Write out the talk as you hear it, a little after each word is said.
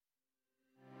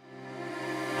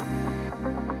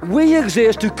we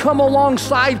exist to come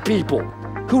alongside people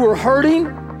who are hurting,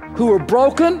 who are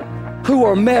broken, who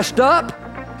are messed up,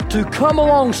 to come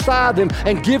alongside them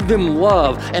and give them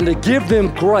love and to give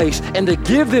them grace and to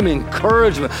give them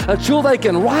encouragement until they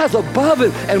can rise above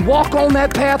it and walk on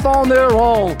that path on their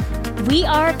own. We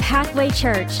are Pathway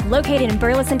Church, located in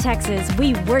Burleson, Texas.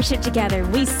 We worship together,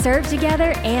 we serve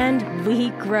together, and we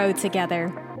grow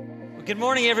together. Well, good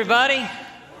morning, everybody.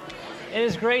 It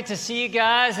is great to see you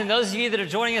guys, and those of you that are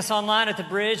joining us online at the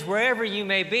bridge, wherever you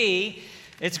may be,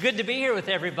 it's good to be here with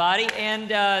everybody.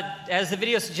 And as the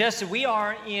video suggested, we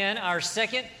are in our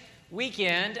second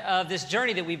weekend of this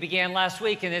journey that we began last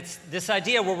week, and it's this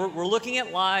idea where we're looking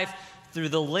at life through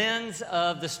the lens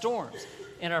of the storms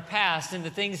in our past and the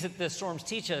things that the storms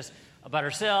teach us about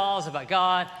ourselves, about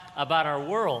God, about our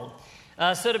world.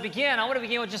 So to begin, I want to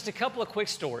begin with just a couple of quick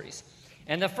stories.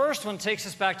 And the first one takes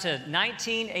us back to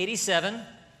 1987.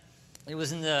 It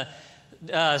was in the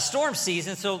storm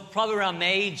season, so probably around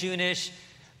May, June-ish.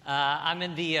 I'm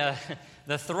in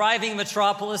the thriving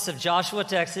metropolis of Joshua,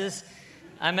 Texas.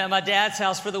 I'm at my dad's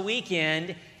house for the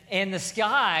weekend, and the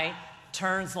sky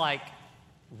turns like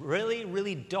really,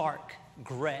 really dark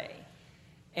gray.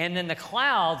 And then the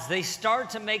clouds, they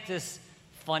start to make this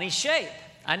funny shape.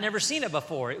 I'd never seen it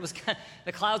before. It was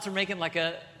the clouds were making like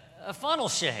a funnel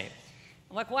shape.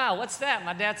 I'm like, wow, what's that?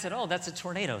 My dad said, oh, that's a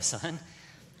tornado, son.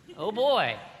 Oh,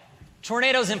 boy.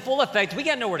 Tornadoes in full effect. We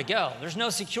got nowhere to go. There's no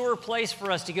secure place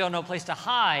for us to go, no place to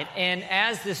hide. And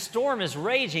as this storm is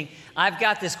raging, I've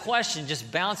got this question just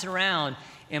bouncing around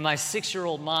in my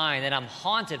 6-year-old mind that I'm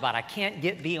haunted by. I can't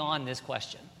get beyond this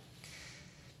question.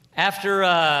 After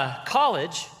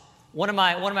college, one of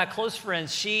my close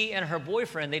friends, she and her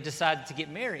boyfriend, they decided to get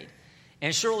married.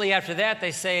 And shortly after that,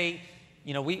 they say,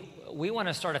 you know, we want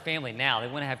to start a family now. They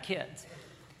want to have kids.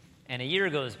 And a year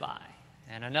goes by,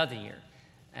 and another year,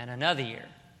 and another year.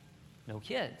 No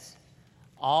kids.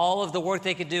 All of the work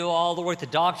they could do, all the work the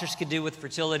doctors could do with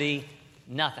fertility,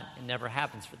 nothing. It never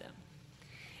happens for them.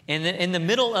 And in the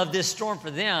middle of this storm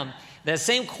for them, that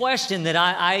same question that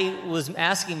I was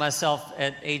asking myself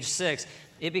at age 6,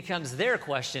 it becomes their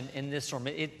question in this storm.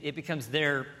 It becomes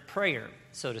their prayer,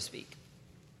 so to speak.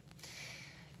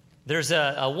 There's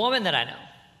a woman that I know,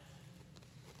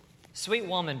 sweet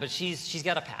woman, but she's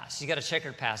got a past. She's got a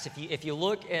checkered past. If you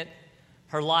look at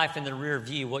her life in the rear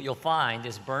view, what you'll find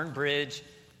is burned bridge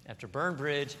after burned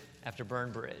bridge after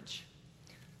burned bridge,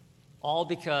 all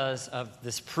because of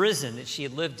this prison that she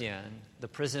had lived in, the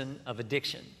prison of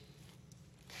addiction.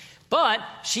 But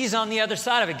she's on the other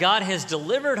side of it. God has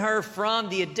delivered her from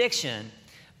the addiction,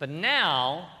 but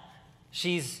now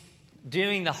she's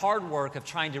doing the hard work of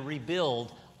trying to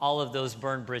rebuild all of those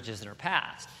burned bridges in her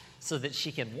past so that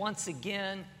she can once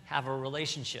again have a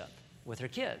relationship with her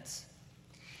kids.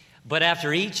 But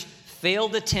after each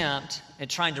failed attempt at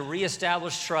trying to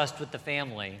reestablish trust with the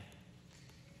family,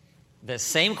 the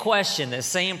same question, the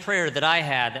same prayer that I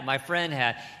had, that my friend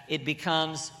had, it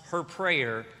becomes her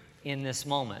prayer in this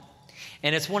moment.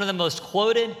 And it's one of the most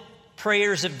quoted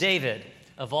prayers of David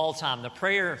of all time.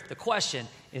 The question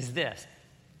is this: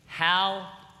 how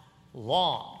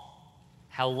long?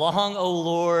 How long, O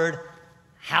Lord,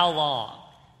 how long?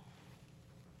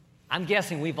 I'm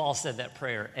guessing we've all said that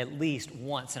prayer at least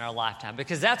once in our lifetime,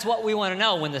 because that's what we want to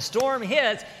know. When the storm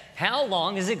hits, how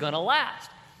long is it going to last?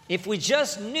 If we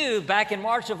just knew back in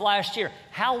March of last year,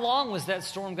 how long was that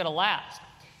storm going to last?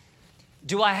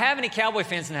 Do I have any Cowboy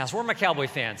fans in the house? Where are my Cowboy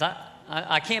fans?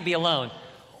 I can't be alone.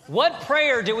 What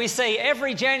prayer do we say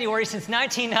every January since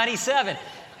 1997?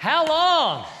 How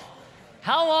long?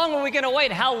 How long are we going to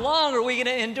wait? How long are we going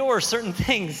to endure certain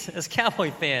things as Cowboy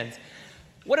fans?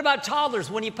 What about toddlers?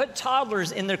 When you put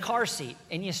toddlers in their car seat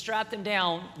and you strap them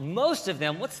down, most of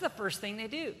them, what's the first thing they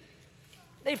do?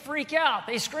 They freak out,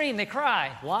 they scream, they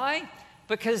cry. Why?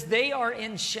 Because they are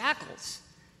in shackles.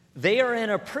 They are in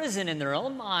a prison in their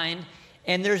own mind,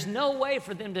 and there's no way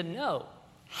for them to know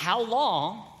how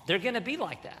long they're going to be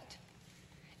like that.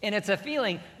 And it's a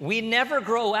feeling we never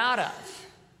grow out of.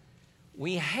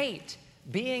 We hate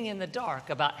being in the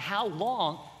dark about how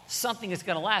long something is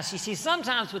going to last. You see,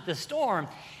 sometimes with the storm,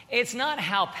 it's not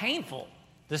how painful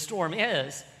the storm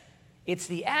is. It's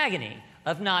the agony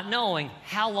of not knowing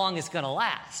how long it's going to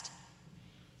last.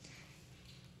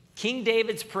 King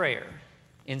David's prayer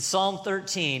in Psalm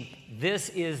 13, this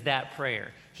is that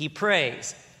prayer. He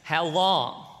prays, how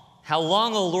long? How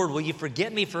long, O Lord, will you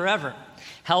forget me forever?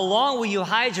 How long will you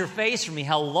hide your face from me?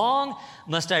 How long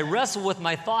must I wrestle with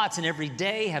my thoughts and every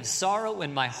day have sorrow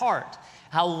in my heart?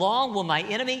 How long will my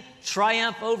enemy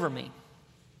triumph over me?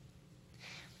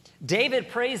 David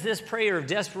prays this prayer of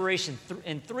desperation,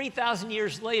 and 3,000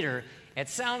 years later, it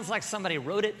sounds like somebody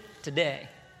wrote it today.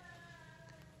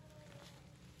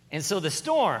 And so the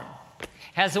storm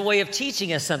has a way of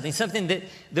teaching us something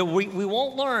that we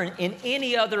won't learn in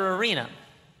any other arena.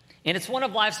 And it's one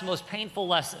of life's most painful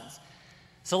lessons.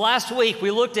 So last week,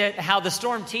 we looked at how the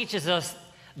storm teaches us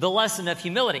the lesson of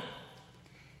humility.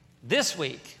 This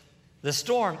week, the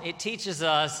storm, it teaches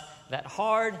us that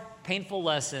hard, painful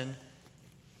lesson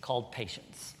called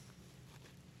patience.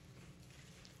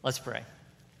 Let's pray.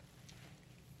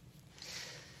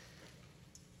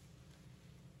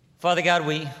 Father God,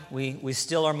 we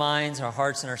still our minds, our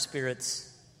hearts, and our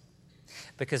spirits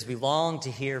because we long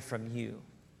to hear from you.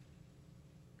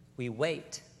 We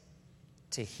wait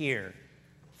to hear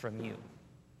from you.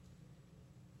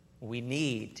 We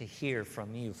need to hear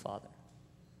from you, Father.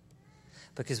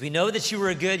 Because we know that you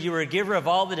are good, you are a giver of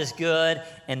all that is good,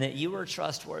 and that you are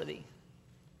trustworthy.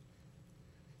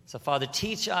 So, Father,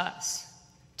 teach us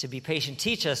to be patient.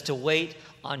 Teach us to wait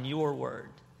on your word.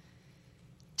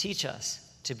 Teach us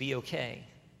to be okay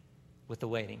with the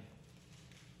waiting.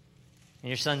 In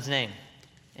your Son's name,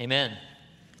 amen.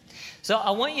 So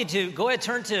I want you to go ahead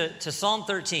and turn to Psalm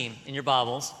 13 in your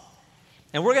Bibles.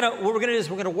 And what we're going to do is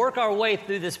we're going to work our way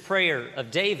through this prayer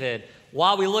of David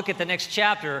while we look at the next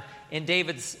chapter in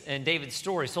David's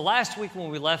story. So last week when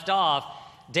we left off,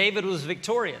 David was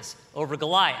victorious over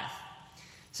Goliath.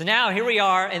 So now here we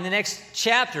are in the next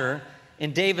chapter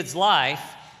in David's life,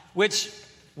 which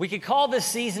we could call this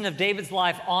season of David's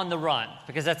life on the run,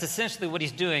 because that's essentially what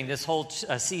he's doing this whole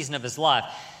season of his life.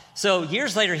 So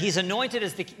years later, he's anointed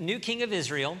as the new king of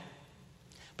Israel.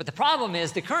 But the problem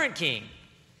is the current king,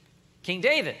 King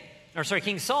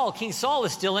Saul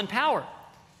is still in power.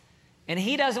 And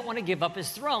he doesn't want to give up his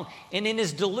throne. And in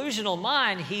his delusional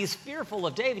mind, he's fearful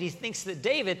of David. He thinks that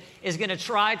David is going to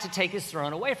try to take his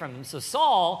throne away from him. So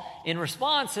Saul, in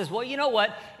response, says, well, you know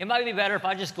what? It might be better if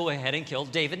I just go ahead and kill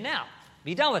David now.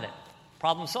 Be done with it.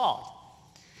 Problem solved.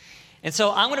 And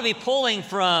so I'm going to be pulling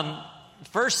from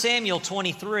 1 Samuel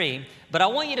 23, but I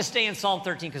want you to stay in Psalm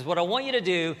 13, because what I want you to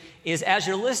do is, as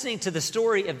you're listening to the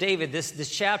story of David, this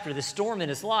chapter, this storm in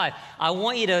his life, I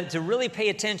want you to really pay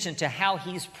attention to how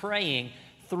he's praying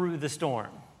through the storm.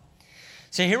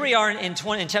 So here we are in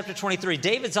chapter 23.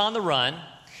 David's on the run,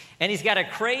 and he's got a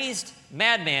crazed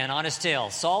madman on his tail.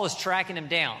 Saul is tracking him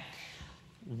down.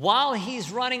 While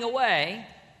he's running away,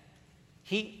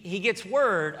 he gets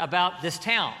word about this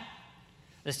town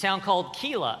called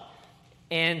Keilah.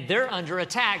 And they're under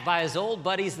attack by his old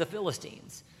buddies, the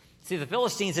Philistines. See, the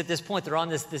Philistines at this point, they're on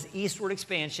this eastward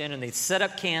expansion, and they set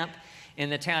up camp in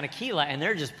the town of Keilah, and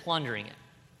they're just plundering it.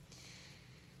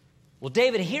 Well,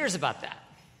 David hears about that.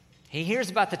 He hears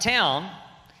about the town.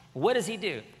 What does he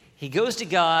do? He goes to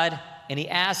God, and he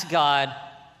asks God,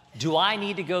 do I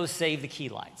need to go save the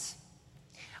Keilites?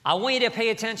 I want you to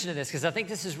pay attention to this, because I think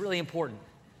this is really important.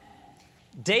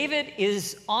 David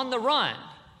is on the run.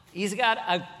 He's got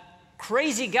a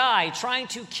crazy guy trying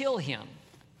to kill him.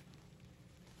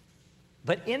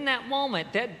 But in that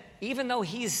moment, that even though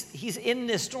he's in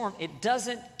this storm, it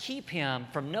doesn't keep him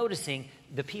from noticing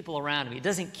the people around him. It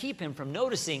doesn't keep him from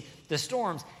noticing the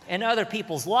storms in other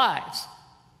people's lives.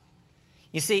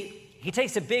 You see, he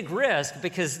takes a big risk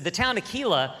because the town of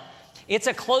Keilah, it's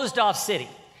a closed-off city.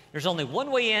 There's only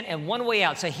one way in and one way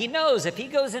out. So he knows if he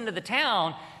goes into the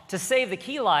town to save the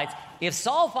Keilites, if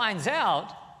Saul finds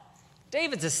out,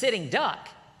 David's a sitting duck.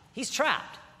 He's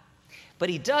trapped. But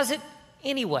he does it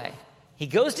anyway. He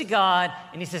goes to God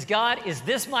and he says, God, is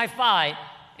this my fight?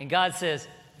 And God says,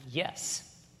 yes.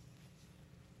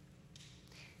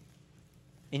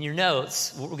 In your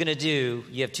notes, what we're going to do,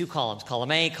 you have two columns,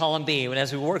 column A, column B. And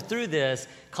as we work through this,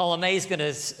 column A is going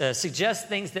to suggest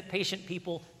things that patient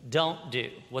people don't do,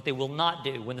 what they will not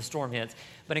do when the storm hits.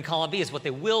 But in column B is what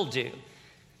they will do.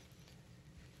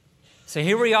 So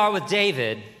here we are with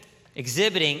David,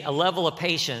 exhibiting a level of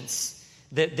patience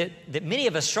that many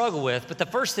of us struggle with. But the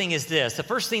first thing is this. The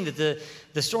first thing that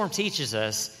the storm teaches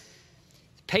us,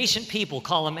 patient people,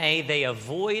 column A, they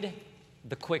avoid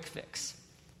the quick fix.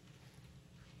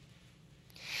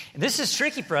 And this is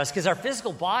tricky for us because our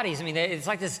physical bodies, it's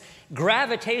like this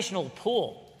gravitational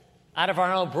pull out of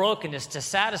our own brokenness to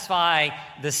satisfy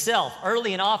the self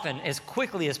early and often as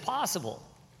quickly as possible.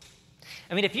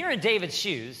 If you're in David's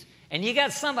shoes, and you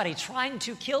got somebody trying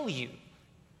to kill you,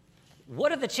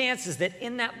 what are the chances that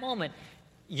in that moment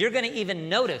you're going to even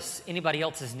notice anybody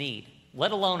else's need,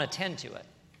 let alone attend to it?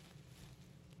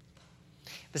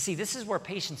 But see, this is where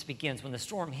patience begins. When the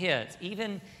storm hits,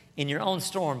 even in your own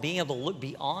storm, being able to look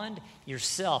beyond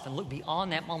yourself and look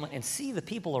beyond that moment and see the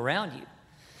people around you.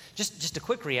 Just a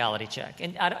quick reality check.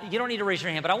 And you don't need to raise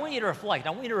your hand, but I want you to reflect. I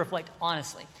want you to reflect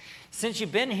honestly. Since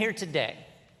you've been here today,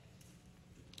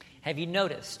 have you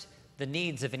noticed the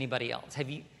needs of anybody else? Have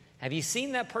you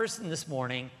seen that person this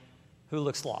morning who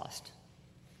looks lost?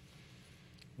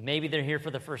 Maybe they're here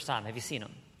for the first time. Have you seen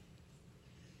them?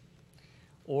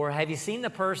 Or have you seen the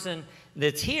person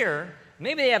that's here?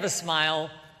 Maybe they have a smile,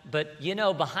 but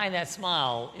behind that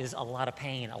smile is a lot of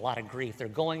pain, a lot of grief. They're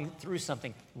going through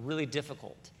something really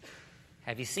difficult.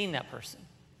 Have you seen that person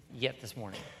yet this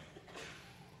morning?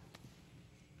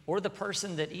 Or the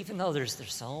person that even though there's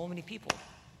so many people,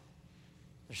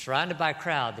 they're surrounded by a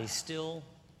crowd, they still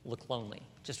look lonely,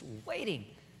 just waiting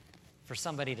for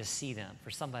somebody to see them, for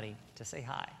somebody to say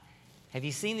hi. Have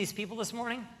you seen these people this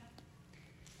morning?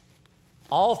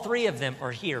 All three of them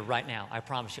are here right now. I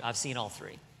promise you, I've seen all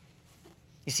three.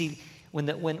 You see,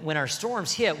 when our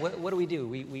storms hit, what do?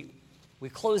 We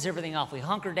close everything off. We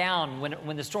hunker down.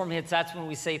 When the storm hits, that's when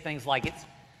we say things like,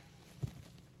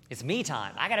 it's me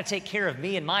time. I got to take care of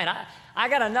me and mine. I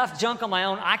got enough junk on my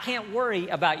own. I can't worry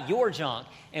about your junk.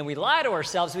 And we lie to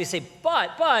ourselves. We say,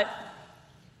 but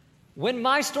when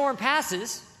my storm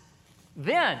passes,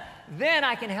 then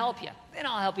I can help you. Then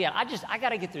I'll help you out. I got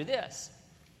to get through this.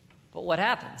 But what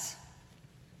happens?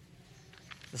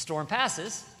 The storm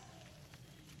passes,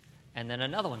 and then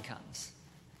another one comes,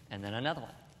 and then another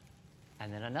one,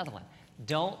 and then another one.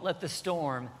 Don't let the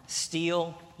storm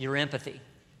steal your empathy.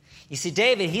 You see,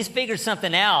 David, he's figured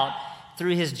something out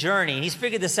through his journey. He's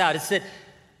figured this out. It's that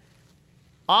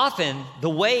often the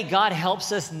way God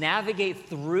helps us navigate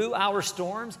through our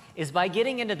storms is by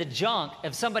getting into the junk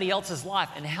of somebody else's life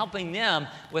and helping them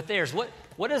with theirs.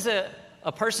 What does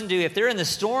a person do if they're in the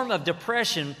storm of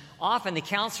depression? Often the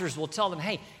counselors will tell them,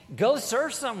 hey, go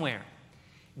serve somewhere.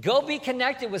 Go be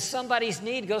connected with somebody's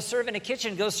need. Go serve in a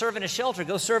kitchen. Go serve in a shelter.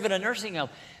 Go serve in a nursing home.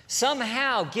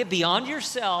 Somehow get beyond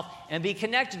yourself and be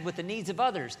connected with the needs of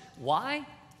others. Why?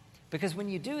 Because when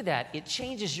you do that, it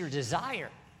changes your desire.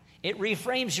 It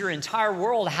reframes your entire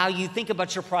world, how you think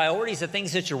about your priorities, the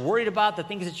things that you're worried about, the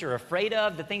things that you're afraid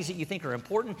of, the things that you think are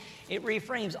important. It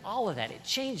reframes all of that. It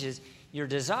changes your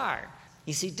desire.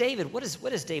 You see, David, what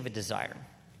does David desire?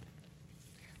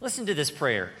 Listen to this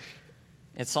prayer.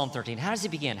 It's Psalm 13. How does it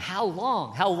begin? How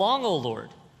long? How long, O Lord?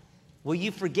 Will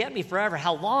you forget me forever?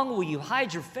 How long will you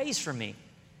hide your face from me?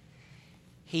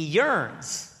 He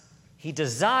yearns, he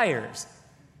desires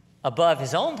above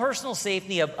his own personal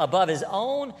safety, above his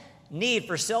own need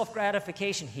for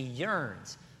self-gratification. He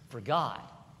yearns for God.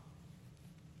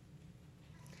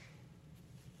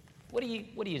 What do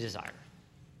you desire?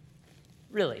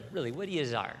 Really, what do you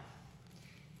desire?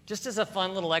 Just as a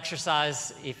fun little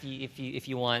exercise, if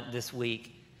you want this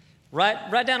week,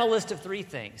 write down a list of 3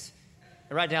 things.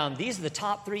 Write down, these are the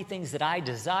top 3 things that I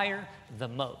desire the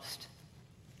most.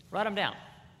 Write them down.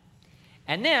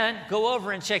 And then go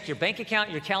over and check your bank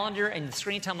account, your calendar, and the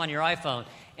screen time on your iPhone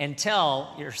and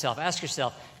ask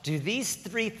yourself, do these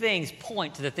 3 things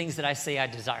point to the things that I say I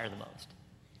desire the most?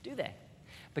 Do they?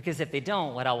 Because if they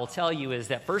don't, what I will tell you is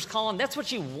that first column, that's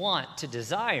what you want to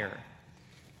desire.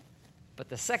 But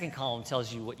the second column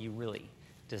tells you what you really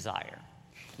desire.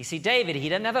 You see, David, he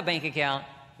doesn't have a bank account.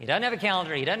 He doesn't have a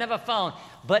calendar. He doesn't have a phone.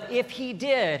 But if he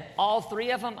did, all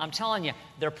 3 of them, I'm telling you,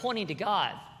 they're pointing to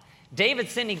God.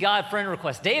 David's sending God friend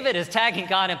requests. David is tagging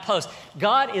God in posts.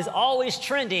 God is always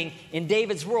trending in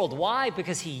David's world. Why?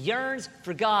 Because he yearns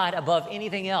for God above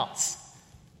anything else.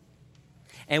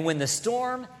 And when the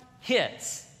storm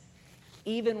hits,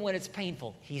 even when it's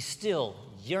painful, he still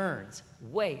yearns,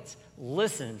 waits,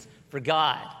 listens for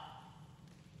God.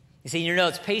 You see,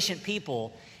 it's patient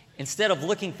people, instead of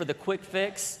looking for the quick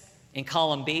fix in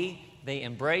column B, they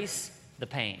embrace the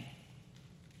pain.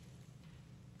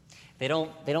 They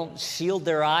don't shield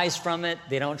their eyes from it.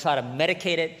 They don't try to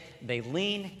medicate it. They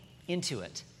lean into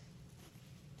it.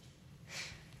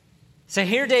 So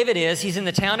here David is. He's in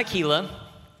the town of Keilah,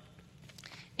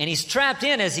 and he's trapped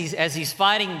in as he's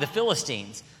fighting the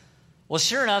Philistines. Well,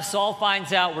 sure enough, Saul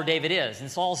finds out where David is. And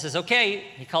Saul says, okay,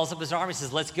 he calls up his army,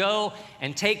 says, let's go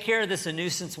and take care of this a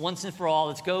nuisance once and for all.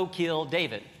 Let's go kill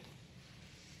David.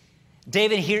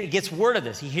 David gets word of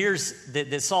this. He hears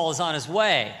that Saul is on his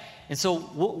way. And so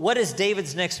what is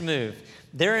David's next move?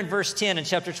 There in verse 10 in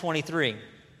chapter 23.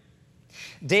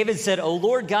 David said, O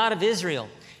Lord God of Israel,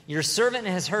 your servant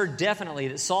has heard definitely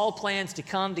that Saul plans to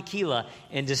come to Keilah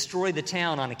and destroy the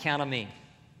town on account of me.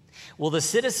 Will the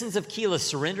citizens of Keilah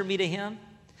surrender me to him?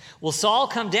 Will Saul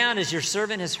come down as your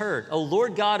servant has heard? O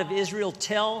Lord God of Israel,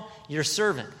 tell your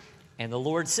servant. And the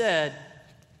Lord said,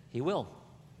 he will.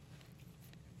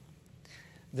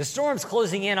 The storm's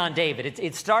closing in on David.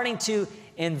 It's starting to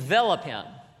envelop him.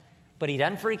 But he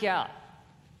doesn't freak out.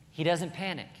 He doesn't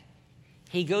panic.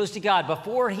 He goes to God.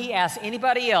 Before he asks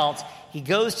anybody else, he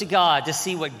goes to God to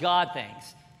see what God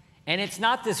thinks. And it's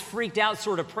not this freaked out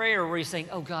sort of prayer where he's saying,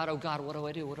 oh God, what do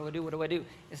I do? What do I do? What do I do?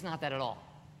 It's not that at all.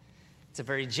 It's a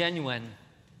very genuine,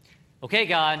 okay,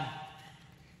 God,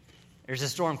 there's a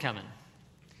storm coming.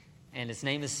 And its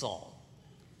name is Saul.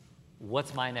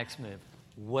 What's my next move?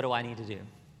 What do I need to do?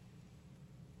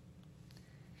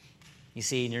 You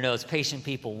see in your notes, patient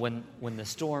people, when the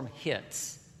storm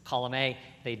hits, column A,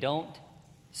 they don't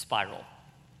spiral.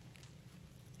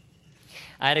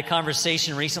 I had a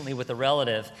conversation recently with a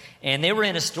relative, and they were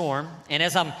in a storm. And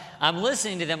as I'm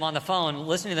listening to them on the phone,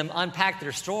 listening to them unpack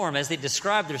their storm, as they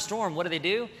describe their storm, what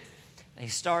do? They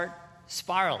start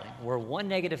spiraling, where one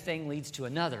negative thing leads to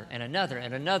another and another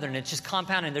and another, and it's just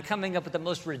compounding. They're coming up with the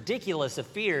most ridiculous of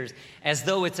fears, as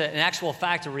though it's an actual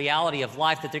fact, a reality of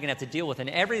life that they're going to have to deal with. And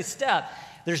every step,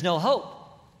 there's no hope.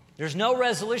 There's no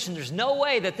resolution. There's no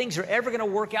way that things are ever going to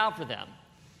work out for them.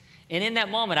 And in that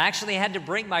moment, I actually had to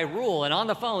break my rule. And on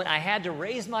the phone, I had to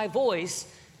raise my voice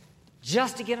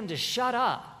just to get them to shut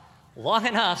up long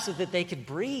enough so that they could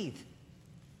breathe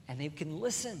and they can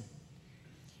listen.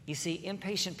 You see,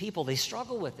 impatient people, they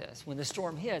struggle with this. When the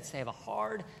storm hits, they have a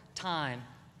hard time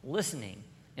listening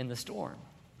in the storm.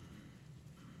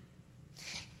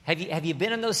 Have you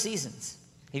been in those seasons?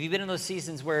 Have you been in those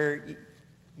seasons where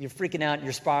you're freaking out,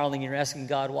 you're spiraling, you're asking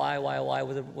God, why, what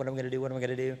am I going to do, what am I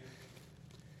going to do?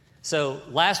 So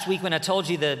last week when I told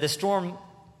you the storm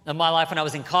of my life when I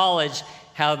was in college,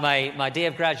 how my day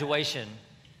of graduation,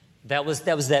 that was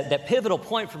that pivotal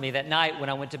point for me that night when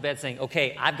I went to bed saying,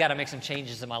 okay, I've got to make some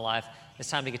changes in my life. It's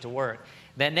time to get to work.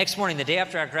 That next morning, the day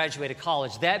after I graduated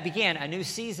college, that began a new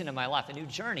season in my life, a new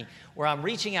journey where I'm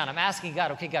reaching out. I'm asking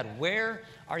God, okay, God, where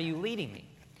are you leading me?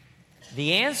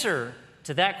 The answer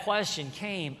to that question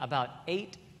came about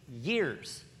 8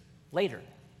 years later.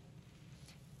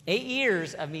 8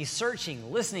 years of me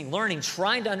searching, listening, learning,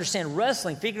 trying to understand,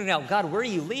 wrestling, figuring out, God, where are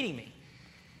you leading me?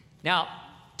 Now,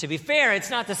 to be fair, it's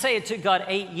not to say it took God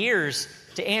 8 years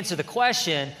to answer the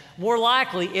question. More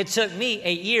likely, it took me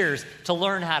 8 years to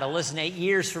learn how to listen, 8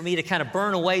 years for me to kind of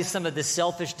burn away some of this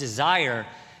selfish desire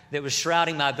that was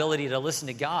shrouding my ability to listen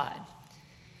to God.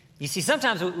 You see,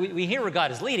 sometimes we hear where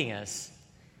God is leading us.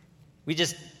 We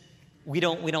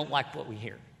don't like what we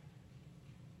hear.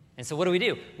 And so what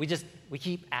do? We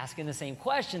keep asking the same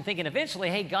question, thinking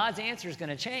eventually, hey, God's answer is going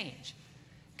to change.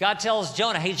 God tells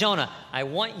Jonah, hey, Jonah, I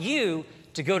want you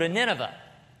to go to Nineveh.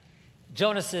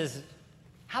 Jonah says,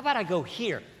 how about I go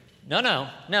here? No,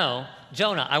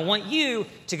 Jonah, I want you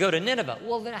to go to Nineveh.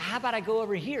 Well, then how about I go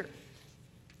over here?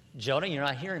 Jonah, you're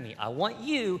not hearing me. I want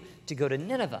you to go to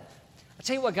Nineveh. I'll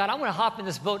tell you what, God, I'm going to hop in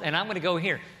this boat and I'm going to go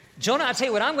here. Jonah, I'll tell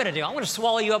you what I'm going to do. I'm going to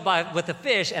swallow you up with the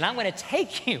fish, and I'm going to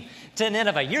take you to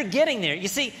Nineveh. You're getting there. You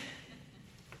see,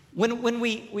 when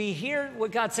we hear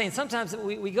what God's saying, sometimes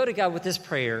we go to God with this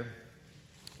prayer.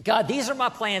 God, these are my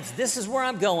plans. This is where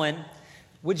I'm going.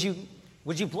 Would you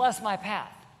bless my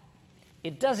path?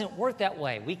 It doesn't work that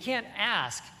way. We can't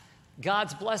ask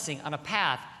God's blessing on a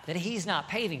path that he's not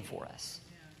paving for us.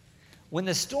 When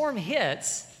the storm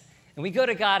hits and we go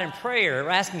to God in prayer, we're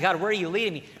asking God, where are you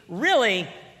leading me? Really,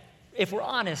 if we're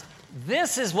honest,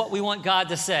 this is what we want God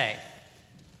to say.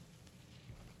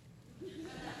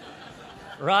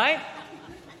 Right?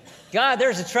 God,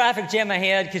 there's a traffic jam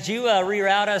ahead. Could you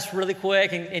reroute us really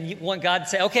quick? And you want God to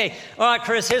say, okay, all right,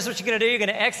 Chris, here's what you're going to do. You're going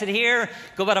to exit here,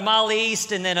 go about a mile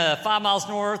east, and then 5 miles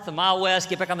north, a mile west,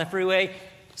 get back on the freeway.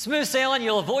 Smooth sailing,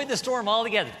 you'll avoid the storm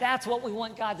altogether. That's what we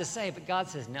want God to say. But God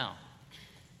says, no,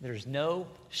 there's no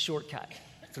shortcut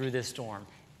through this storm.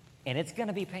 And it's going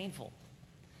to be painful.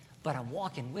 But I'm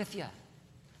walking with you.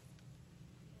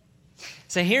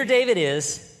 So here David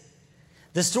is.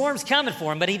 The storm's coming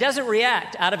for him, but he doesn't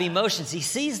react out of emotions. He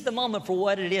sees the moment for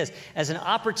what it is, as an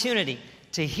opportunity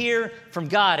to hear from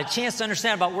God, a chance to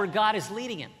understand about where God is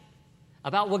leading him,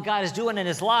 about what God is doing in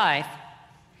his life.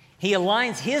 He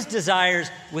aligns his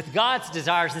desires with God's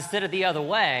desires instead of the other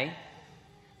way.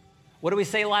 What did we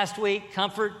say last week?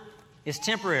 Comfort is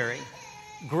temporary.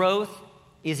 Growth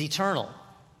is eternal.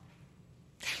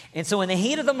 And so in the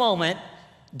heat of the moment,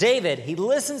 David, he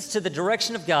listens to the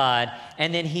direction of God,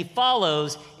 and then he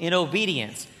follows in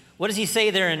obedience. What does he say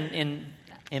there in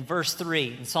verse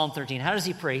 3 in Psalm 13? How does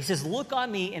he pray? He says, look on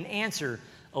me and answer,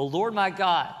 O Lord my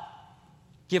God.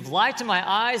 Give light to my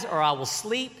eyes, or I will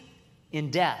sleep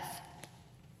in death.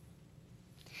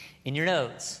 In your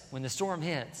notes, when the storm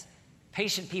hits,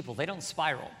 patient people, they don't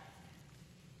spiral.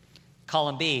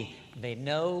 Column B, they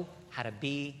know how to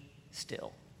be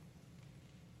still.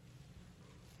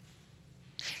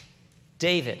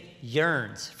 David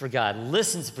yearns for God,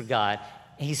 listens for God,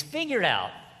 and he's figured out,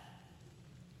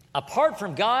 apart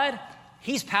from God,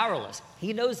 he's powerless.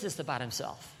 He knows this about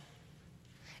himself.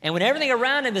 And when everything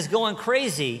around him is going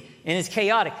crazy and is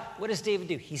chaotic, what does David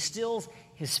do? He stills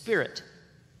his spirit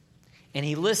and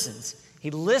he listens. He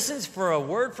listens for a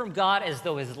word from God as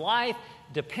though his life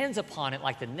depends upon it,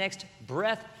 like the next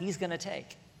breath he's going to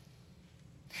take.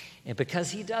 And because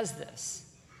he does this,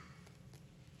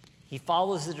 he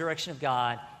follows the direction of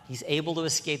God. He's able to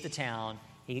escape the town.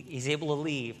 He's able to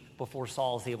leave before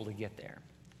Saul's able to get there.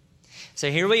 So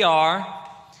here we are.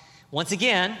 Once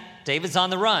again, David's on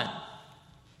the run.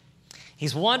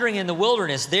 He's wandering in the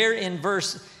wilderness. There in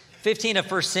verse 15 of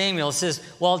 1 Samuel, it says,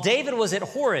 while David was at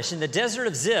Horish in the desert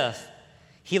of Ziph,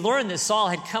 he learned that Saul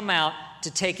had come out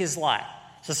to take his life.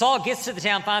 So Saul gets to the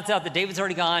town, finds out that David's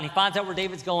already gone. He finds out where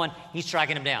David's going. He's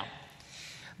tracking him down.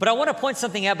 But I want to point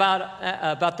something about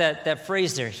that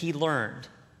phrase there, he learned.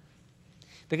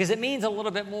 Because it means a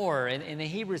little bit more. In the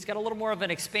Hebrew, it's got a little more of an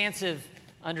expansive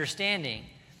understanding.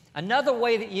 Another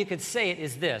way that you could say it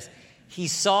is this. He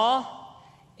saw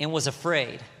and was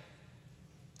afraid.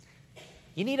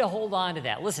 You need to hold on to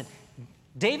that. Listen,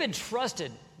 David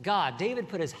trusted God. David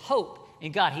put his hope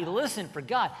in God. He listened for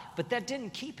God, but that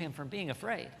didn't keep him from being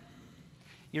afraid.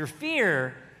 Your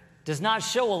fear does not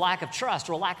show a lack of trust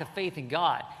or a lack of faith in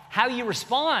God. How you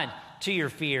respond to your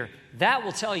fear, that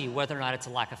will tell you whether or not it's a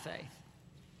lack of faith.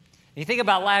 You think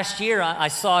about last year, I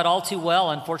saw it all too well,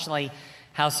 unfortunately,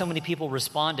 how so many people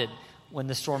responded when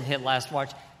the storm hit last March.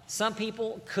 Some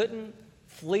people couldn't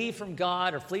flee from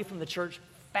God or flee from the church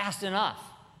fast enough.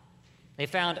 They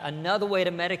found another way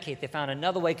to medicate. They found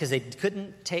another way because they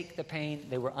couldn't take the pain.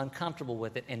 They were uncomfortable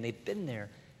with it, and they've been there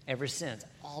ever since,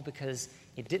 all because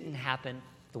it didn't happen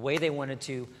the way they wanted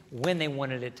to, when they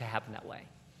wanted it to happen that way.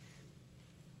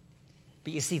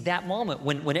 But you see, that moment,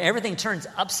 when everything turns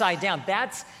upside down,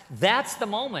 that's the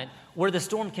moment where the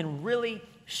storm can really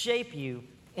shape you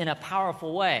in a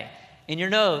powerful way. In your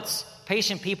notes,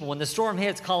 patient people, when the storm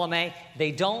hits, column A,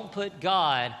 they don't put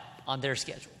God on their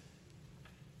schedule.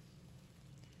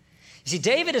 You see,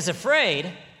 David is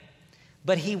afraid,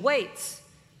 but he waits.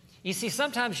 You see,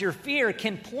 sometimes your fear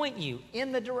can point you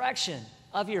in the direction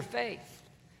of your faith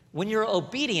when you're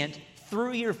obedient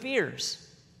through your fears.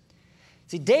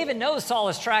 See, David knows Saul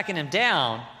is tracking him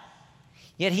down,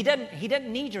 yet he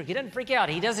doesn't knee-jerk. He doesn't freak out.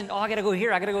 He doesn't, I got to go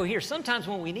here, I got to go here. Sometimes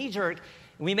when we knee-jerk,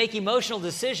 we make emotional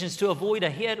decisions to avoid a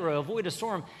hit or avoid a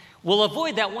storm. We'll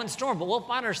avoid that one storm, but we'll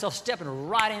find ourselves stepping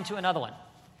right into another one.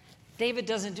 David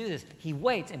doesn't do this. He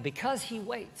waits, and because he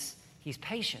waits, he's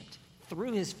patient.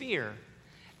 Through his fear,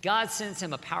 God sends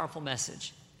him a powerful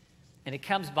message, and it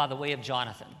comes by the way of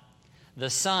Jonathan, the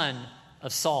son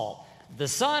of Saul, the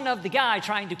son of the guy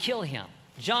trying to kill him.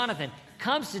 Jonathan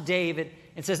comes to David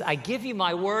and says, I give you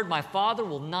my word, my father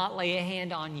will not lay a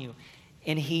hand on you.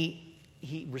 And he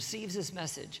receives this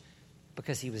message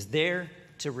because he was there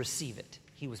to receive it.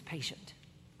 He was patient.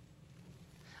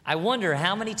 I wonder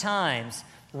how many times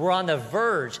we're on the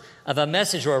verge of a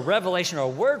message or a revelation or a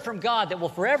word from God that will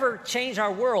forever change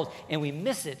our world, and we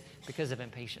miss it because of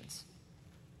impatience.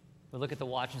 We look at the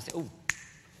watch and say, oh,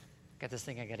 got this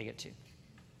thing I got to get to.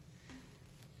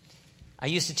 I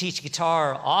used to teach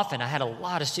guitar often. I had a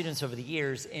lot of students over the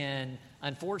years, and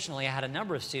unfortunately, I had a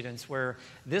number of students where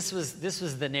this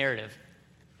was the narrative.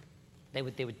 They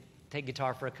would take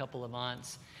guitar for a couple of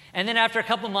months, and then after a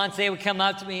couple of months, they would come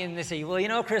up to me and they say, well, you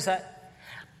know, Chris,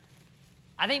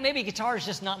 I think maybe guitar is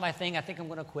just not my thing. I think I'm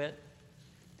going to quit.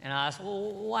 And I asked,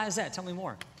 well, why is that? Tell me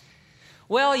more.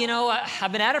 Well, you know,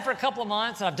 I've been at it for a couple of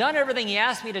months, and I've done everything he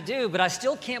asked me to do, but I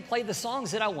still can't play the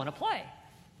songs that I want to play.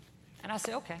 And I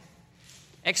say, okay.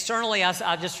 Externally,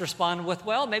 I just respond with,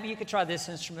 well, maybe you could try this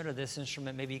instrument or this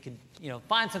instrument. Maybe you could,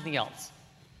 find something else.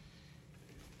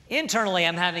 Internally,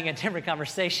 I'm having a different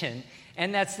conversation,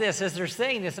 and that's this. As they're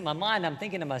saying this in my mind, I'm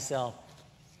thinking to myself,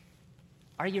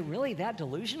 are you really that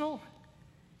delusional?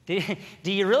 Do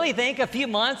you really think a few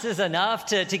months is enough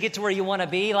to get to where you want to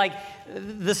be? Like,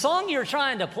 the song you're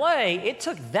trying to play, it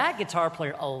took that guitar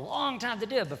player a long time to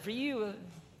do it, but for you, a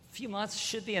few months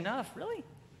should be enough, really?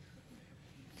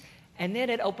 And then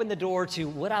it opened the door to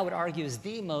what I would argue is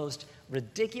the most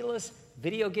ridiculous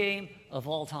video game of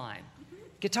all time.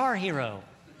 Guitar Hero.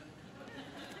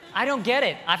 I don't get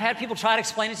it. I've had people try to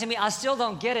explain it to me. I still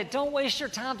don't get it. Don't waste your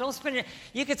time. Don't spend it.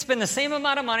 You could spend the same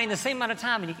amount of money in the same amount of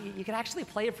time, and you could actually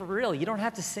play it for real. You don't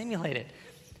have to simulate it.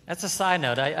 That's a side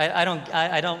note.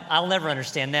 I'll never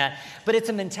understand that. But it's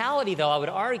a mentality, though, I would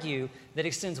argue, that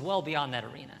extends well beyond that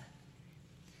arena.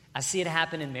 I see it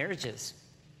happen in marriages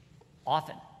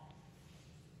often.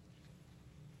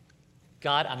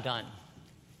 God, I'm done.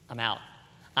 I'm out.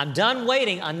 I'm done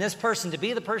waiting on this person to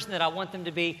be the person that I want them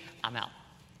to be. I'm out.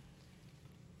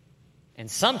 And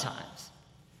sometimes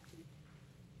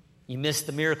you miss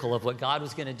the miracle of what God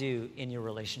was going to do in your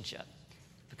relationship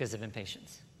because of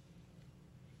impatience.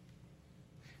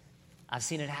 I've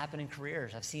seen it happen in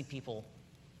careers. I've seen people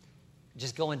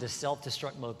just go into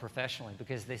self-destruct mode professionally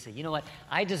because they say, you know what,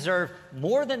 I deserve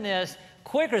more than this,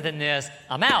 quicker than this.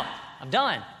 I'm out. I'm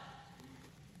done.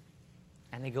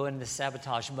 And they go into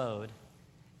sabotage mode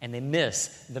and they miss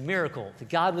the miracle that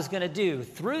God was going to do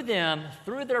through them,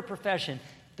 through their profession,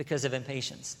 because of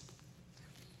impatience.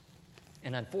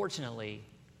 And unfortunately,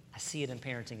 I see it in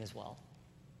parenting as well.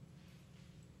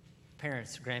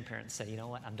 Parents, grandparents say, you know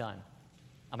what, I'm done.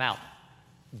 I'm out.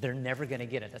 They're never going to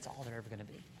get it. That's all they're ever going to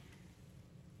be.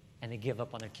 And they give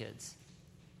up on their kids.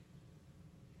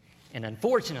 And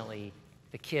unfortunately,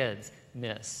 the kids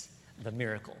miss the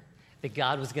miracle that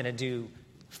God was going to do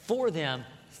for them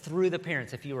through the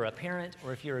parents. If you were a parent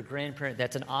or if you're a grandparent,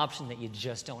 that's an option that you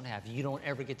just don't have. You don't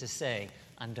ever get to say,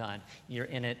 I'm done. You're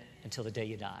in it until the day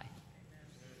you die.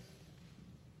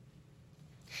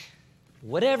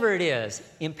 Whatever it is,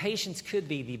 impatience could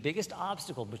be the biggest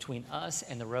obstacle between us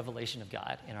and the revelation of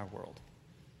God in our world.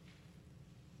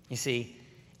 You see,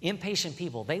 impatient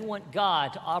people, they want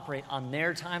God to operate on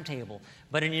their timetable.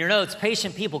 But in your notes,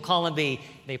 patient people, column B,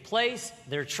 they place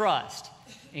their trust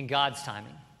in God's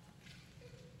timing.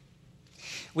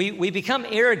 We become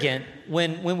arrogant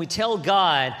when we tell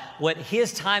God what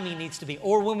His timing needs to be,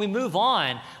 or when we move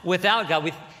on without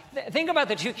God. Think about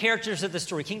the two characters of the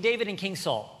story, King David and King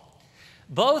Saul.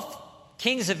 Both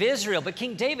kings of Israel, but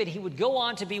King David, he would go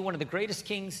on to be one of the greatest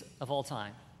kings of all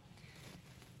time.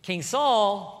 King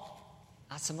Saul,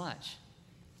 not so much.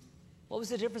 What was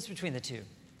the difference between the two?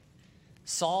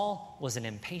 Saul was an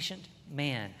impatient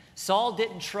man. Saul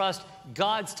didn't trust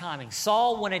God's timing.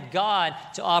 Saul wanted God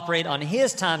to operate on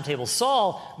his timetable.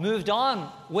 Saul moved on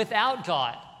without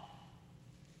God.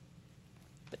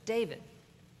 But David,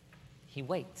 he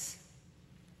waits.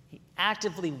 He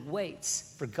actively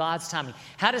waits for God's timing.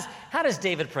 How does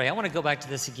David pray? I want to go back to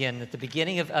this again at the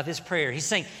beginning of his prayer. He's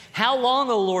saying, how long,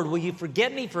 O Lord, will you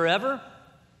forget me forever?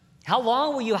 How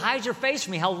long will you hide your face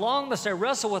from me? How long must I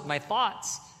wrestle with my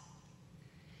thoughts?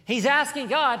 He's asking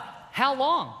God, how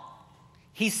long?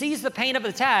 He sees the pain of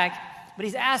attack, but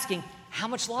he's asking, how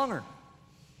much longer?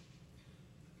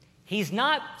 He's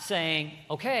not saying,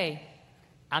 okay,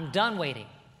 I'm done waiting.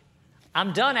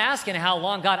 I'm done asking how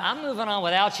long. God, I'm moving on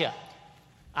without you.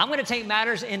 I'm going to take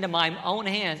matters into my own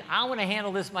hands. I want to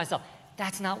handle this myself.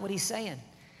 That's not what he's saying.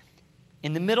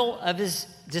 In the middle of his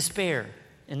despair,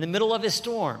 in the middle of his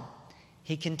storm,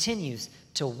 he continues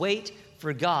to wait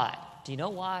for God. Do you know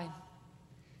why?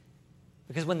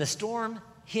 Because when the storm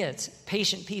hits,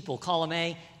 patient people, column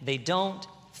A, they don't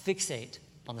fixate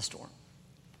on the storm.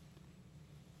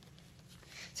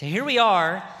 So here we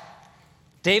are.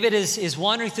 David is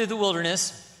wandering through the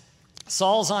wilderness.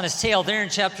 Saul's on his tail there in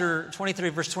chapter 23,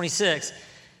 verse 26. It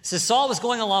says, Saul was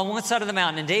going along one side of the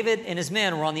mountain, and David and his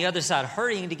men were on the other side,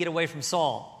 hurrying to get away from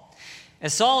Saul.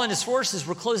 As Saul and his forces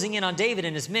were closing in on David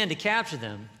and his men to capture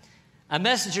them, a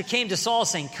messenger came to Saul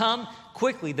saying, come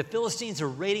quickly, the Philistines are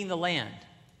raiding the land.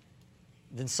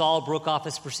 Then Saul broke off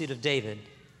his pursuit of David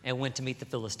and went to meet the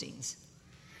Philistines.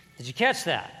 Did you catch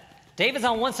that? David's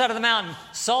on one side of the mountain,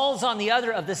 Saul's on the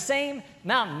other of the same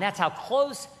mountain. That's how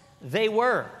close they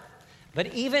were.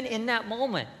 But even in that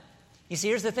moment, you see,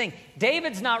 here's the thing.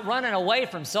 David's not running away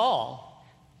from Saul.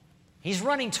 He's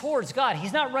running towards God.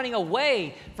 He's not running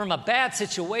away from a bad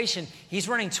situation. He's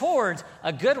running towards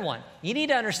a good one. You need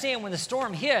to understand when the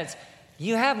storm hits,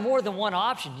 you have more than one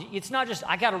option. It's not just,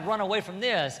 I got to run away from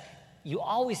this. You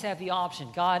always have the option,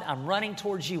 God, I'm running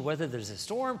towards you, whether there's a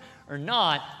storm or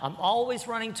not. I'm always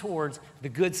running towards the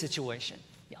good situation.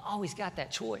 You always got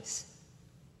that choice.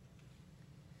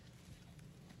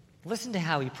 Listen to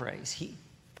how he prays.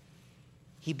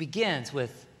 He begins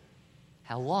with,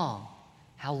 how long?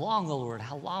 How long, O Lord?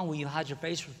 How long will you hide your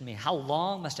face from me? How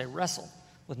long must I wrestle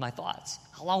with my thoughts?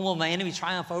 How long will my enemy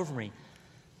triumph over me?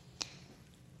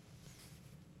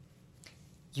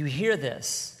 You hear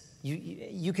this.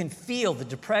 You can feel the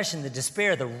depression, the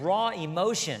despair, the raw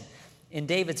emotion in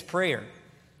David's prayer.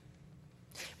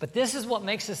 But this is what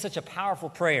makes this such a powerful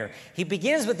prayer. He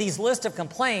begins with these list of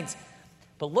complaints,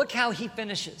 but look how he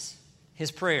finishes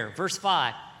his prayer. Verse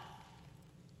 5,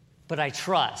 but I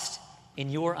trust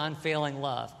in your unfailing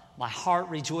love. My heart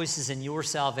rejoices in your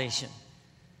salvation.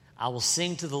 I will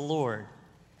sing to the Lord,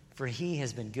 for he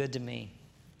has been good to me.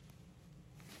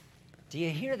 Do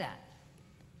you hear that?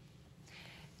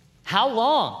 How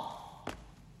long?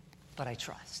 But I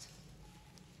trust.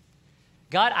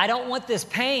 God, I don't want this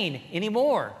pain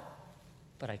anymore,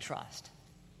 but I trust.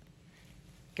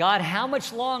 God, how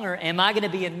much longer am I going to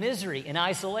be in misery, in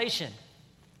isolation?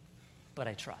 But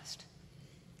I trust.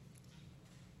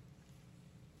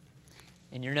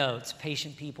 In your notes,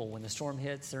 patient people, when the storm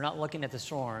hits, they're not looking at the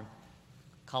storm.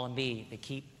 Column B, they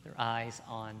keep their eyes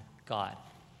on God,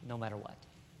 no matter what.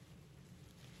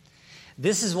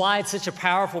 This is why it's such a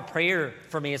powerful prayer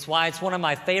for me. It's why it's one of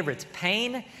my favorites.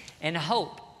 Pain and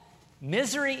hope,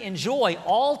 misery and joy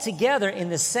all together in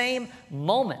the same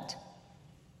moment.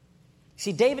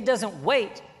 See, David doesn't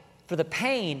wait for the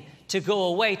pain to go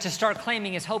away to start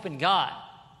claiming his hope in God.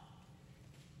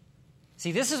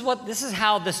 See, this is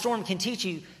how the storm can teach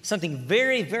you something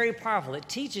very, very powerful. It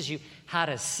teaches you how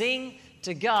to sing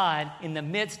to God in the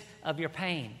midst of your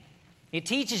pain. It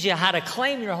teaches you how to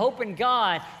claim your hope in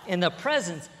God in the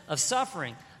presence of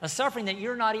suffering, a suffering that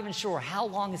you're not even sure how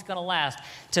long it's going to last,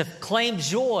 to claim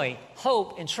joy,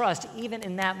 hope, and trust even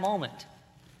in that moment.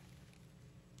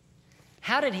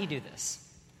 How did he do this?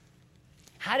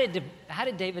 How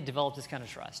did David develop this kind of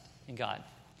trust in God?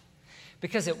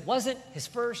 Because it wasn't his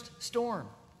first storm.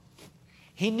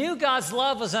 He knew God's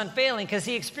love was unfailing because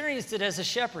he experienced it as a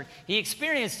shepherd. He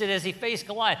experienced it as he faced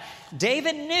Goliath.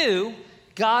 David knew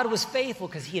God was faithful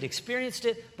because he had experienced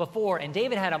it before. And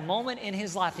David had a moment in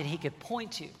his life that he could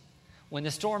point to when the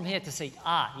storm hit to say,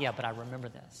 yeah, but I remember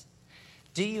this.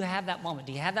 Do you have that moment?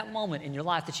 Do you have that moment in your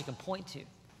life that you can point to?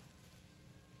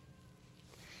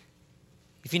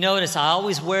 If you notice, I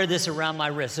always wear this around my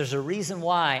wrist. There's a reason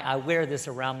why I wear this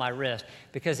around my wrist,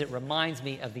 because it reminds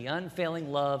me of the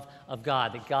unfailing love of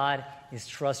God, that God is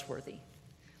trustworthy.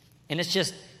 And it's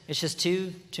just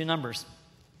two numbers,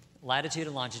 latitude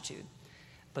and longitude.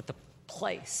 But the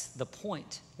place, the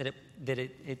point that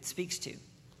it speaks to,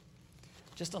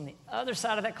 just on the other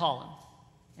side of that column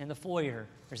in the foyer,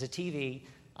 there's a TV.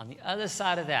 On the other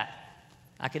side of that,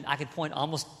 I could point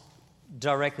almost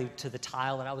directly to the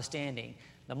tile that I was standing.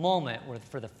 The moment where,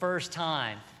 for the first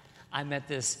time, I met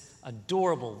this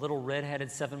adorable little redheaded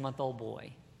 7-month-old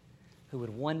boy who would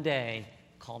one day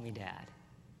call me Dad.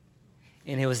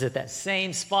 And it was at that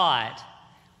same spot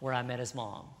where I met his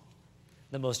mom.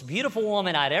 The most beautiful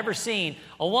woman I'd ever seen,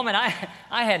 a woman I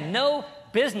had no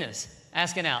business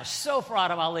asking out, so far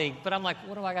out of my league, but I'm like,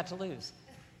 what do I got to lose?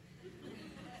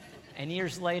 And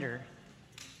years later,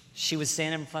 she would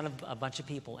stand in front of a bunch of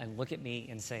people and look at me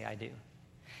and say, I do.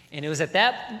 And it was at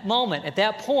that moment, at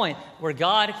that point, where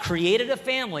God created a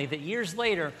family that years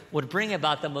later would bring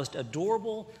about the most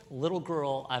adorable little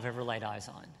girl I've ever laid eyes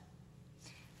on.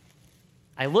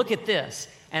 I look at this,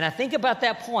 and I think about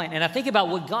that point, and I think about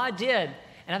what God did,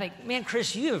 and I think, man,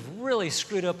 Chris, you have really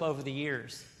screwed up over the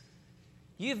years.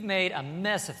 You've made a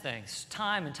mess of things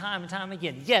time and time and time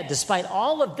again. Yet, despite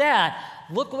all of that,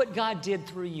 look what God did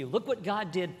through you. Look what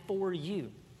God did for you.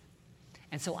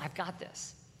 And so I've got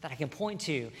this that I can point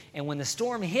to. And when the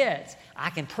storm hits,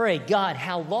 I can pray, God,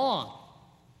 how long?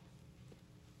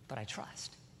 But I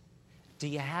trust. Do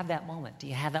you have that moment? Do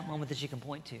you have that moment that you can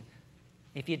point to?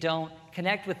 If you don't,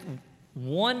 connect with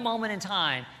one moment in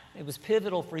time that was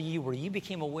pivotal for you, where you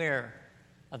became aware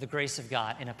of the grace of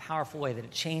God in a powerful way, that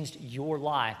it changed your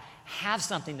life. Have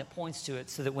something that points to it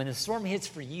so that when the storm hits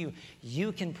for you,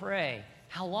 you can pray,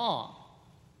 how long?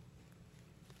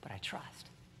 But I trust.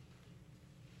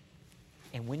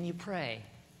 And when you pray,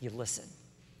 you listen.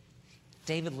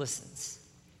 David listens.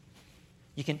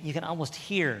 You can almost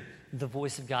hear the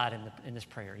voice of God in this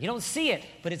prayer. You don't see it,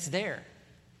 but it's there.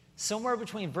 Somewhere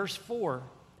between verse 4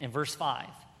 and verse 5,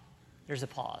 there's a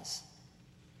pause.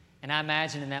 And I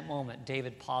imagine in that moment,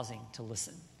 David pausing to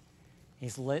listen.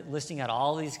 He's listing out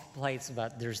all these complaints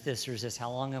about there's this,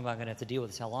 how long am I going to have to deal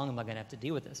with this? How long am I going to have to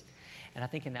deal with this? And I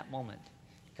think in that moment,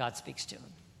 God speaks to him.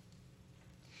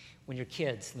 When your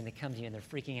kids, when they come to you and they're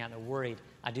freaking out and they're worried,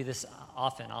 I do this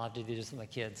often. I'll have to do this with my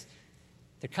kids.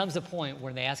 There comes a point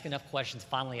when they ask enough questions,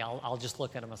 finally I'll just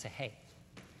look at them and say, hey,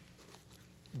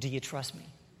 do you trust me?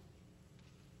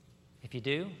 If you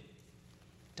do,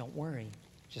 don't worry,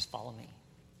 just follow me.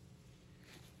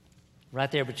 Right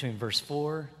there between verse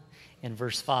 4 and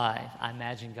verse 5, I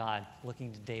imagine God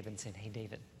looking to David and saying, hey,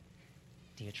 David,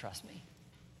 do you trust me?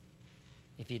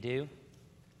 If you do,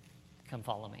 come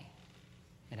follow me.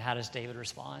 And how does David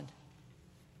respond?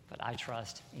 But I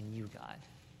trust in you, God.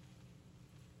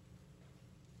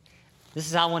 This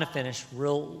is how I want to finish,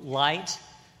 real light,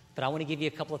 but I want to give you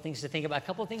a couple of things to think about, a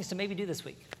couple of things to maybe do this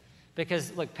week.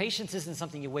 Because, look, patience isn't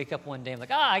something you wake up one day and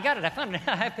like, I got it, I found it,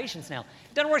 I have patience now.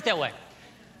 It doesn't work that way.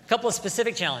 A couple of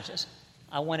specific challenges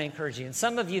I want to encourage you. And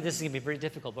some of you, this is going to be very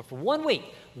difficult, but for 1 week,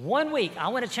 I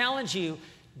want to challenge you,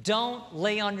 don't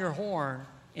lay on your horn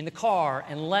in the car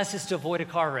unless it's to avoid a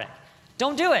car wreck.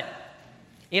 Don't do it.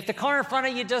 If the car in front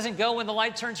of you doesn't go when the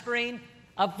light turns green,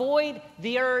 avoid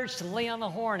the urge to lay on the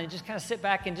horn and just kind of sit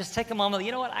back and just take a moment.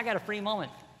 You know what? I got a free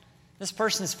moment. This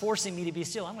person is forcing me to be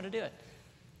still. I'm going to do it.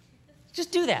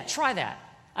 Just do that. Try that.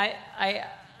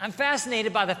 I'm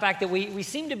fascinated by the fact that we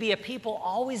seem to be a people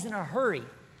always in a hurry,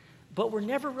 but we're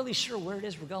never really sure where it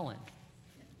is we're going.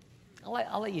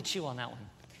 I'll let you chew on that one.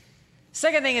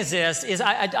 Second thing is this,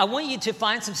 I want you to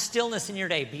find some stillness in your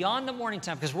day beyond the morning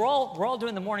time, because we're all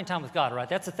doing the morning time with God, right?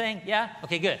 That's the thing? Yeah?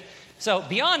 Okay, good. So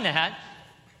beyond that,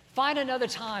 find another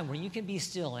time where you can be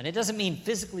still. And it doesn't mean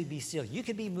physically be still. You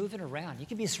can be moving around. You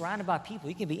can be surrounded by people.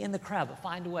 You can be in the crowd, but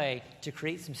find a way to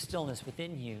create some stillness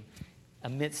within you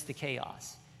amidst the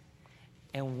chaos.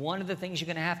 And one of the things you're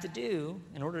going to have to do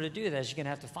in order to do that is you're going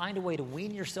to have to find a way to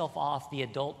wean yourself off the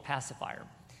adult pacifier.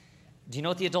 Do you know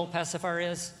what the adult pacifier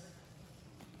is?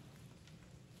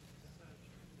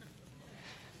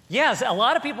 Yes, a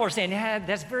lot of people are saying, yeah,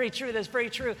 that's very true, that's very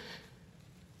true.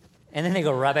 And then they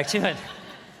go right back to it.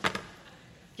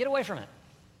 Get away from it.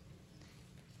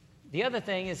 The other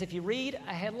thing is if you read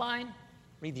a headline,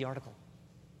 read the article.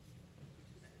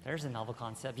 There's a novel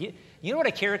concept. You know what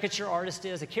a caricature artist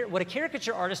is? What a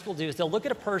caricature artist will do is they'll look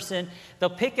at a person, they'll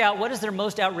pick out what is their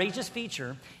most outrageous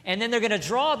feature, and then they're going to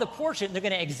draw the portrait, and they're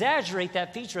going to exaggerate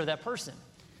that feature of that person.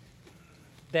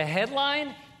 The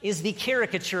headline is the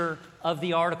caricature of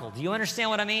the article. Do you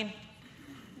understand what I mean?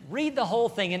 Read the whole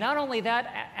thing, and not only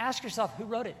that, ask yourself, who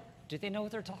wrote it? Do they know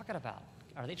what they're talking about?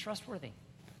 Are they trustworthy?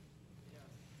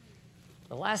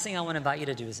 The last thing I want to invite you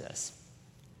to do is this.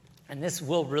 And this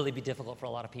will really be difficult for a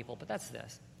lot of people, but that's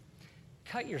this.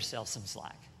 Cut yourself some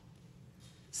slack.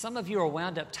 Some of you are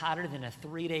wound up tighter than a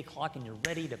 3-day clock and you're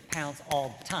ready to pounce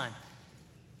all the time.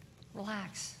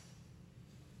 Relax.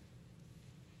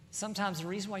 Sometimes the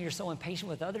reason why you're so impatient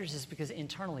with others is because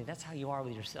internally that's how you are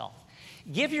with yourself.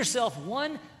 Give yourself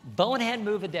one bonehead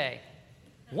move a day.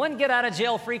 One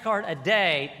get-out-of-jail-free card a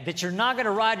day that you're not going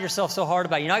to ride yourself so hard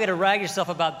about. You're not going to rag yourself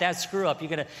about that screw-up. You're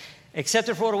going to accept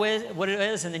it for what it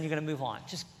is, and then you're going to move on.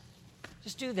 Just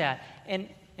do that. And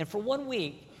for 1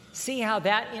 week, see how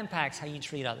that impacts how you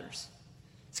treat others.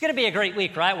 It's going to be a great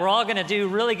week, right? We're all going to do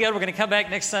really good. We're going to come back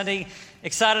next Sunday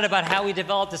excited about how we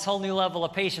develop this whole new level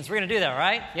of patience. We're going to do that,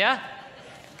 right? Yeah?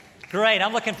 Great.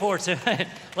 I'm looking forward to it.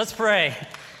 Let's pray.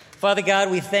 Father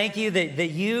God, we thank you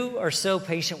that you are so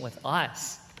patient with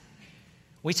us.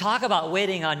 We talk about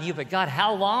waiting on you, but God,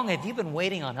 how long have you been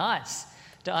waiting on us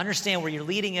to understand where you're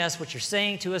leading us, what you're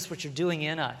saying to us, what you're doing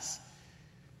in us?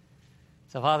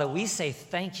 So, Father, we say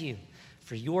thank you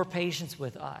for your patience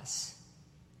with us.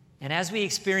 And as we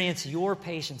experience your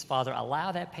patience, Father,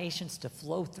 allow that patience to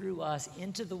flow through us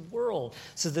into the world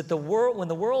so that when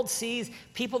the world sees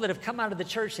people that have come out of the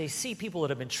church, they see people that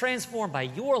have been transformed by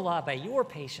your love, by your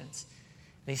patience.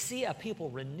 They see a people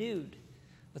renewed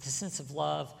with a sense of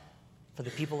love for the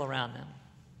people around them.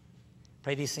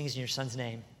 Pray these things in your Son's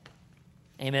name.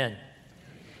 Amen.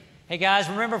 Hey guys,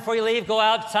 remember before you leave, go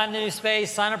out, sign the new space,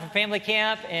 sign up for family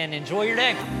camp, and enjoy your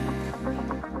day.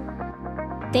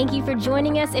 Thank you for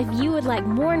joining us. If you would like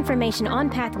more information on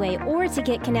Pathway or to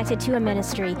get connected to a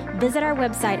ministry, visit our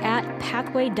website at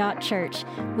pathway.church.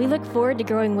 We look forward to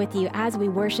growing with you as we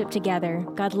worship together.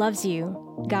 God loves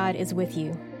you. God is with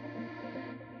you.